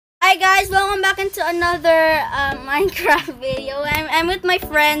Hi guys, welcome back into another Minecraft video. I'm with my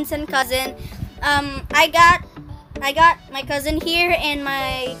friends and cousin. I got my cousin here and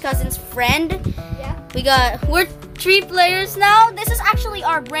my cousin's friend. Yeah. We're 3 players now. This is actually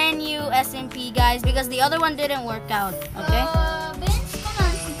our brand new SMP, guys, because the other one didn't work out. Okay. Vince, come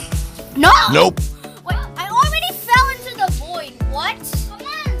on. No. Nope. Wait, I already fell into the void. What? Come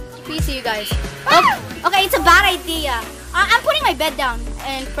on. Peace to you guys. Okay, it's a bad idea. I'm putting my bed down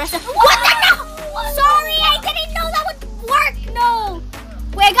and press it. What the no? Sorry, I didn't know that would work. No.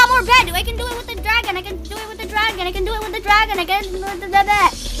 Wait, I got more bed. I can do it with the dragon. I can do it with the dragon. I can do it with the dragon. I can do it with the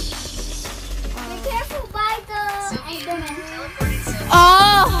Be careful by the Enderman.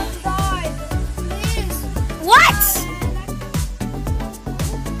 Oh. What?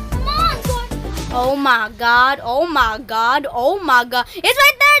 Come on, God. Oh my god. Oh my god. Oh my god. It's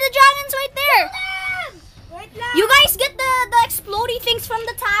right there. The dragon's right there. You guys get the explodey things from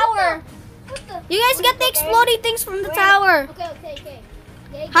the tower. You guys get the explodey things from the tower. Okay.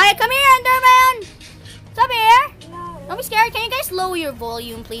 Hi, come here, Enderman. Come here. No. Don't be scared. Can you guys lower your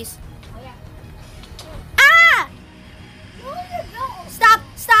volume, please? Oh, yeah. Ah! No.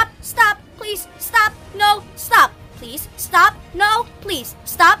 Stop. Please, stop. No, stop. Please, stop. No, please,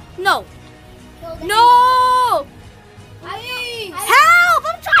 stop. No. No! Help!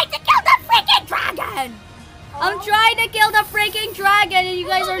 I'm trying to kill the freaking dragon! I'm trying to kill the freaking dragon and you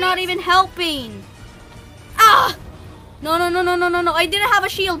guys are not even helping. Ah! No. I didn't have a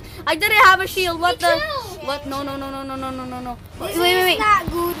shield. What the? What? No. Wait. This is not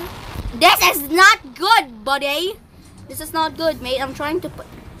good. This is not good, buddy. This is not good, mate. I'm trying to put...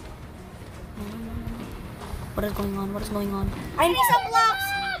 What is going on? I need some blocks.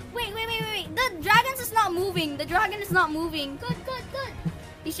 Wait. The dragon is not moving. Good.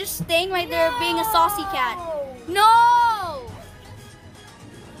 He's just staying right there being a saucy cat. No!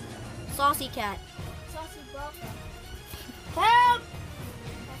 Saucy cat. Saucy bro. Help!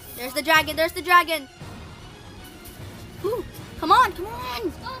 There's the dragon. Ooh, come on. Go,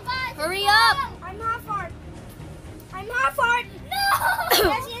 guys. Hurry up. I'm half hard. No!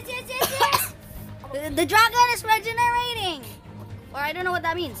 Yes. The dragon is regenerating. Or I don't know what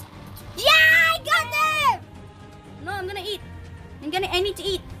that means. Yeah, I got them! No, I'm gonna eat. I need to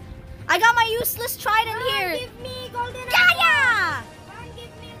eat. I got my useless trident here. Give me golden apple. Yeah!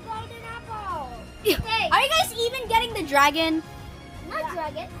 Give me a golden apple. Okay. Are you guys even getting the dragon? Not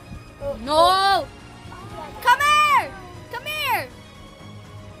dragon. No! Come here!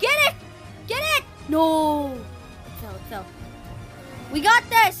 Get it! No! It fell. We got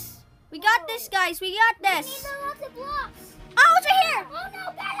this, guys. We got We this. need lots of blocks. Oh, it's right here! Oh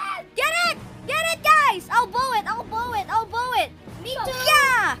no, Get it, guys! I'll bow it. Me too.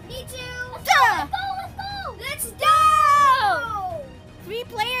 Yeah! Me too. Duh. Let's Go! 3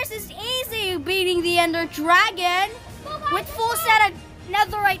 players is easy beating the Ender Dragon with full set of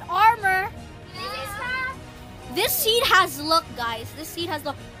netherite armor. This seed has luck, guys. Let's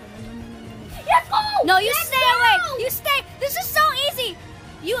go. No, you stay away. You stay. This is so easy.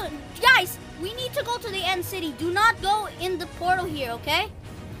 You guys, we need to go to the end city. Do not go in the portal here, okay?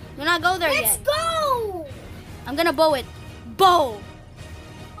 Do not go there Let's yet. go. I'm gonna bow it. Bow.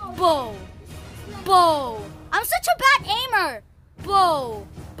 I'm such a bad aimer. Bow.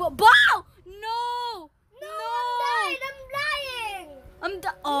 Bow. No. I'm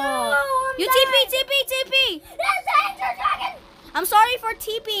dying. Oh. I'm You dying. TP. That's the Ender Dragon. I'm sorry for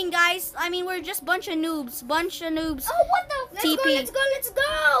TPing, guys. I mean, we're just bunch of noobs. Oh, what the? TP. Let's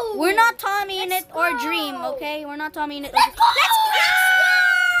go. We're not Tommy in it Let's or go. Dream, okay? We're not Tommy in it. Let's go.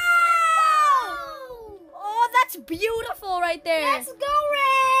 Oh, that's beautiful right there. Let's go,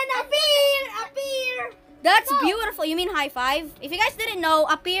 Ren. Up here. That's beautiful. You mean high five? If you guys didn't know,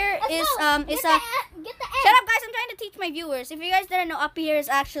 up here is Get the egg. Shut up, guys. I'm trying to teach my viewers. If you guys didn't know, up here is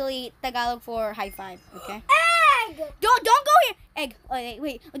actually Tagalog for high five, okay? Egg. Don't go here. Egg. Oh,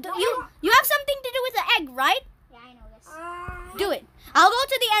 wait. You have something to do with the egg, right? Yeah, I know this. Do it. I'll go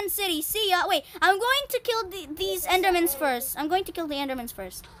to the end city. See ya. Wait, I'm going to kill these Endermans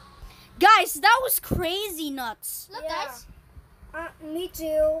first. Guys, that was crazy nuts. Look, guys. Me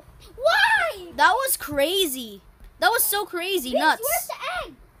too. Why? That was crazy. That was so crazy nuts. Where's the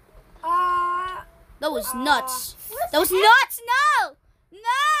egg? That was nuts. Where's That was the egg? nuts. No. The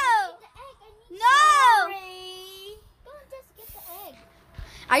egg. I need No. Don't just get the egg.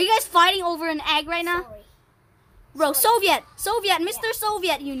 Are you guys fighting over an egg right now? Sorry. Bro, Soviet, Mr.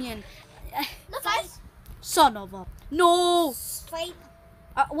 Soviet Union. Look, guys. Son of a... No. Fight.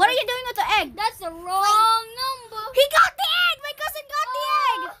 What are you doing with the egg? That's the wrong number. He got the egg! My cousin got the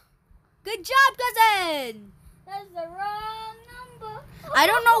egg! Good job, cousin! That's the wrong number. number. I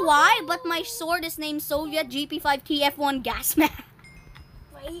don't know why, but my sword is named Soviet GP5TF1 gas mask.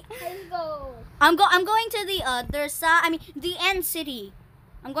 Wait, let's go. I'm going to the other side. I mean, the end city.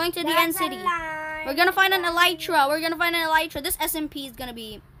 I'm going to the end city. We're gonna find an elytra. This SMP is gonna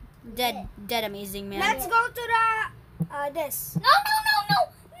be dead amazing, man. Let's go to the this. No, no, no, no,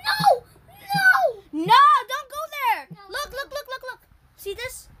 no, no. No, don't go there. No, Look. See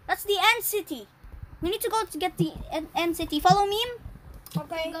this? That's the end city. We need to go to get the end city. Follow me.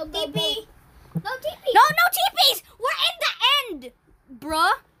 Okay. Go, TP. No TP. No TPs. We're in the end, bruh.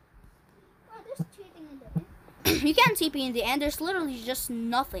 Oh, there's cheating in the You can't TP in the end. There's literally just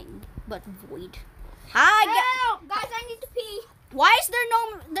nothing but void. Hi, Help! Guys, I need to pee. why is there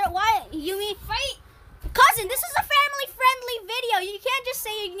no? Why you mean? Wait. Cousin, this is a family-friendly video. You can't just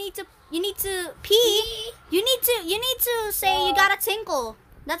say you need to pee. You need to say you gotta tinkle.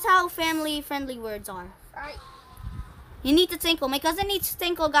 That's how family-friendly words are. Right. You need to tinkle. My cousin needs to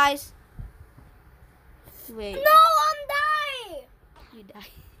tinkle, guys. Wait. No, I'm dying. You die.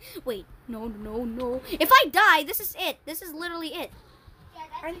 Wait. No. If I die, this is it. This is literally it. Yeah,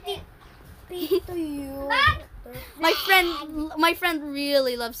 that's I'm it. TP to you. Back. My friend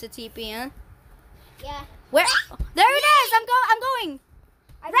really loves to TP, huh? Yeah. Where? There it is. I'm going.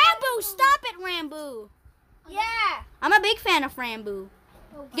 Rambo, stop it, Rambo. Yeah. I'm a big fan of Rambo.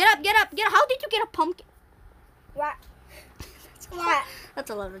 Oh, Get up. How did you get a pumpkin? What? What?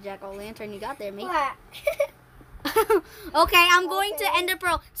 That's a lot of jack-o'-lantern you got there, mate. What? Okay, I'm going to Okay. Ender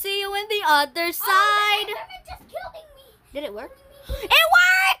Pearl. See you in the other side. Oh, the just killing me. Did it work? It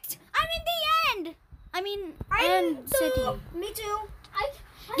worked! I'm in the end. I mean, end city. Me too.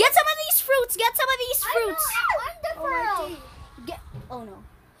 Get some of these fruits. I'm the Oh, pearl. my Get. Oh no.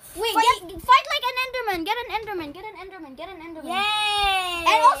 Wait. Fight. Fight like an Enderman. Get an Enderman. Yay!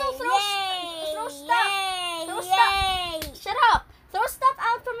 And also throw stuff. Throw stuff. Shut up. Throw stuff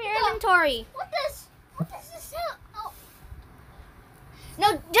out from your inventory. What is this? Oh.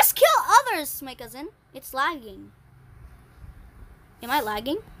 No, just kill others, my cousin. It's lagging. Am I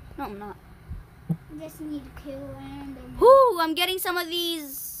lagging? No, I'm not. Just need to kill random. Whoo, I'm getting some of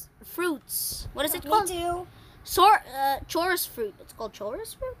these fruits. What is it Me called? too. Chorus fruit. It's called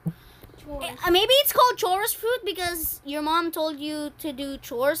chorus fruit? Chores. Maybe it's called chorus fruit because your mom told you to do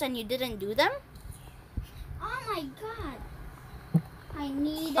chores and you didn't do them? Oh my god. I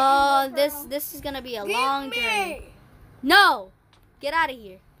need This is gonna be a Give long me. journey. No! Get out of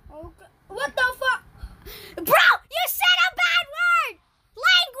here. Okay. What the fuck? Bro! You said a bad word!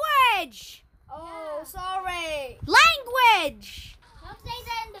 Language! Oh, sorry. Language! Don't say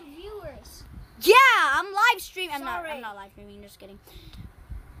that in the viewers. Yeah, I'm live streaming. I'm Sorry. not live streaming, just kidding.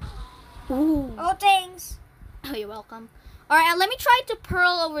 Ooh. Oh, thanks. Oh, you're welcome. Alright, let me try to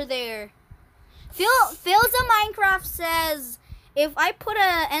pearl over there. Phil's a Minecraft says if I put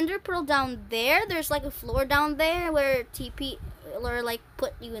a ender pearl down there, there's like a floor down there where TP or like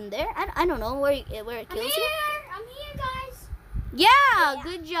put you in there. I don't know where it kills you. I'm here, guys. Yeah,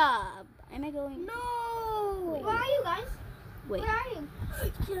 good job. Am I going? No. Where are you guys? Wait. Where are you?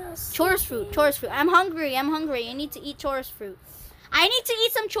 Yes. Chorus fruit. I'm hungry. I need to eat chorus fruit. I need to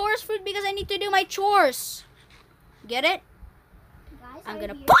eat some chorus fruit because I need to do my chores. Get it? Guys, I'm are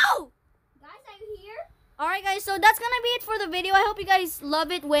gonna you here? POW! Guys, are you here? Alright guys, so that's gonna be it for the video. I hope you guys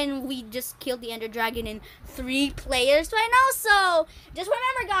love it when we just killed the Ender Dragon in 3 players right now. So, just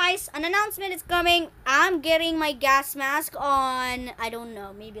remember guys, an announcement is coming. I'm getting my gas mask on, I don't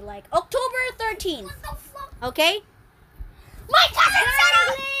know, maybe like October 13th. What the fuck? Okay? My cousin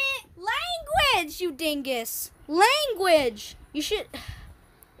said it! Language, you dingus. Language. You should...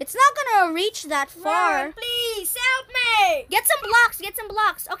 It's not gonna reach that far. Please help me. Get some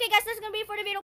blocks. Okay guys, that's gonna be it for the video.